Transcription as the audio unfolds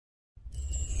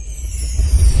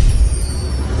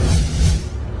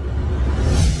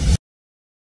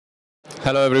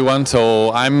Hello everyone,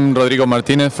 so I'm Rodrigo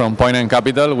Martinez from Point Nine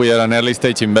Capital. We are an early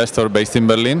stage investor based in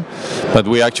Berlin, but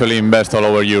we actually invest all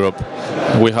over Europe.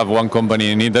 We have one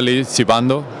company in Italy,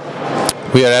 Cipando.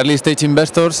 We are early stage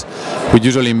investors. We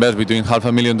usually invest between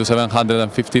 €500,000 to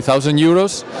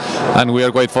 €750,000, and we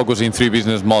are quite focused in three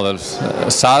business models: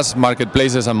 SaaS,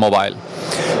 marketplaces, and mobile.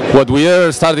 What we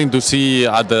are starting to see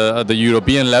at the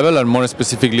European level, and more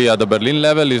specifically at the Berlin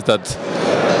level, is that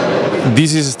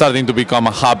this is starting to become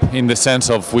a hub, in the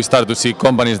sense of we start to see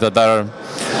companies that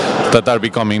are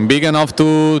becoming big enough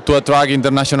to attract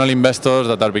international investors,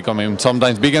 that are becoming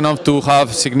sometimes big enough to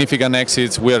have significant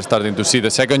exits. We are starting to see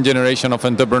the second generation of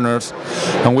entrepreneurs,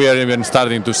 and we are even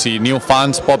starting to see new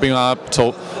funds popping up.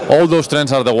 So all those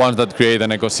trends are the ones that create an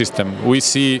ecosystem. We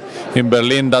see in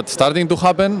Berlin that starting to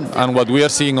happen, and what we are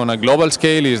seeing on a global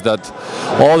scale is that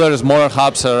other smaller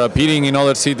hubs are appearing in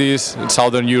other cities in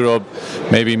Southern Europe,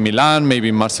 maybe in Milan, maybe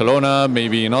in Barcelona,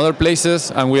 maybe in other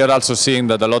places, and we are also seeing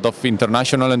that a lot of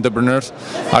international entrepreneurs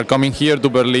are coming here to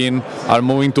Berlin, are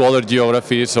moving to other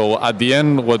geographies. So at the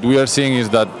end, what we are seeing is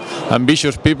that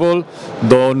ambitious people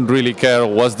don't really care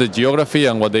what's the geography,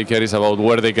 and what they care is about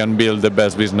where they can build the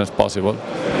best business possible.